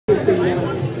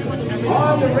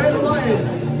the Red Alliance,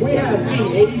 we have Team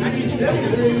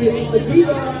 8973, the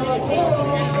Diva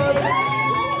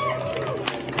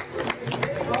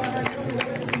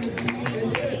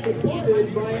supported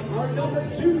by our number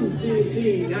 2 seeded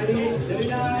team,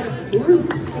 9879, Root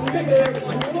 -1.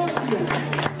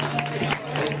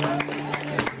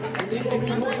 And they will be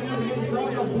going up against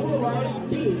our Blue Alliance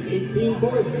team,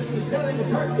 18467,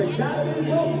 Perfect Battle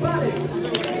Robotics.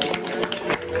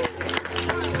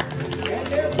 And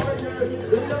their partner,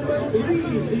 the number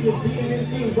 3 seeded team is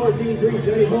Team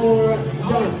 14374,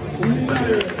 Dark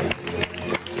Matter.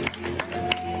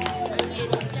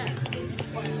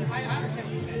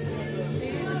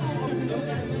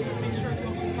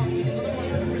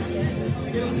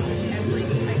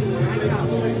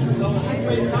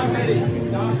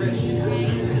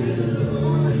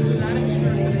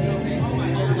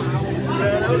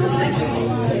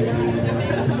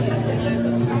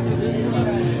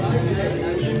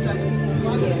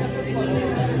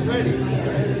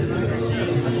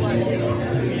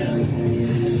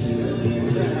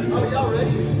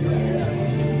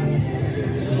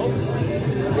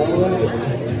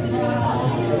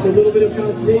 A little bit of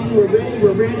consternation. We're ready.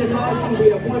 We're randomizing. We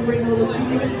have 1 ring on the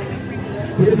field.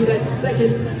 We're going to be that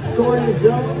second scoring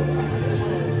zone.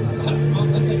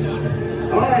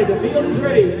 All right, the field is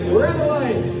ready. Red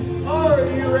Alliance, are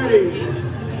you ready?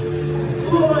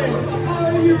 Blue Alliance,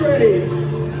 are you ready?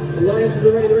 The Alliances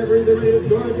are ready. The referees are ready. The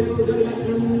score table is ready. Match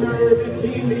number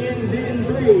 15 begins in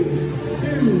 3,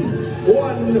 2,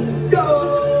 1, go!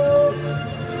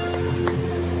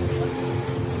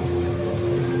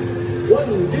 1,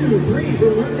 2, 3 for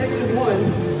Root -1.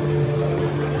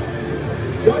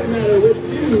 Dark Matter with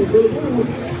 2 for the Blue.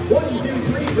 1, 2,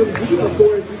 3 from Diva, of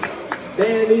course.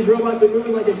 Man, these robots are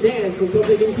moving like a dance. Let's hope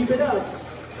they can keep it up.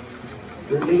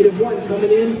 Root -1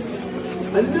 coming in.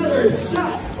 Another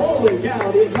shot. Holy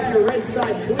cow, the entire red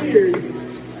side clears.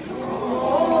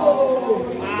 Oh!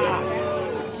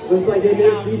 Looks like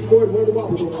they scored one of the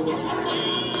wobble goals.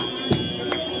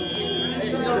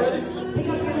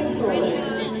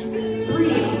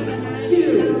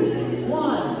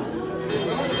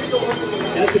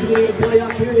 That's the beginning of the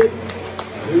playoff period.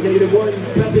 Root -1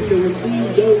 prepping to receive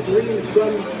those rings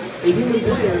from a human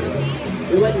player.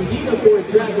 They're letting Diva Force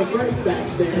grab the first back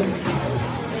there.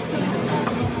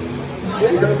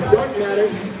 Here comes Dark Matter.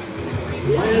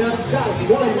 Lining up shots.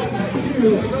 1,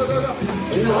 2.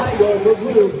 And the high goal for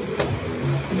Blue.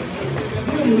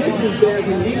 2 misses there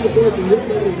from Diva Force and Root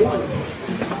 -1.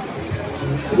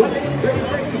 1 minute, 30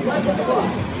 seconds left on the clock.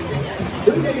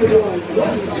 Root -1.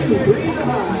 1, 2, 3 in the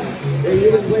high. Their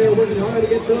human player working hard to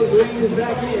get those rings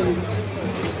back in.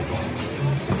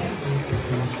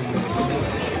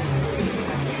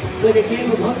 It's like a game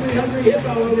of Hungry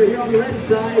Hippo over here on the red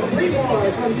side. 3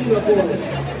 more from Diva Force.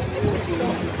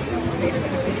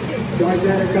 Dark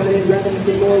Matter coming in, grabbing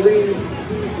some more rings.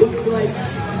 Looks like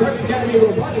Dark Academy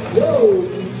Robotics. Whoa!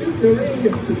 Shooting the ring.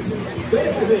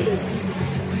 Face to face.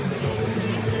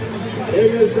 There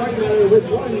goes Dark Matter with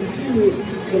 1, 2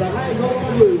 for the high goal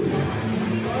on Blue.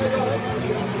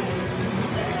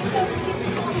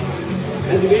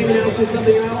 As the game announces,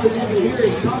 something I always love to hear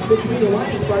is talk between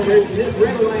alliance partners, and this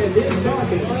Red Alliance is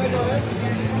talking.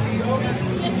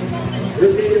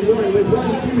 Root -1 with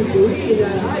 1, 2, 3 in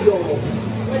that high goal.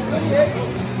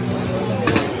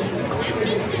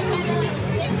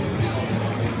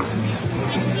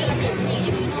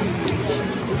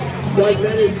 Dark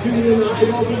Matter shooting in the high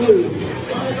goal for Blue.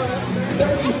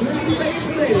 33 seconds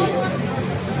remaining.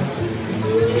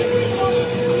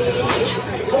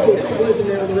 Oh, that wasn't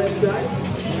there on the red side.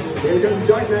 Here comes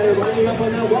Dark Matter lining up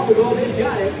on that wobble goal. They've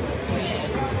got it.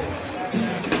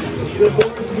 The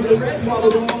Force for the red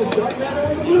wobble goal. Dark Matter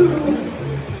on the blue.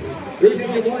 Root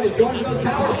 -1 is going to go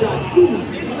power shots. Ooh,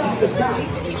 it's off the top.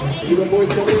 Diva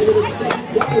Force coming in with a second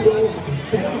wobble goal.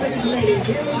 10 seconds remaining.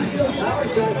 Here we go. Power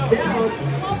shots down.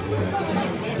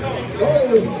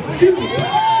 Oh, 2,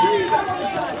 3 power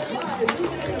shots. 5,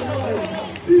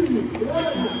 2,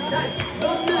 1. That's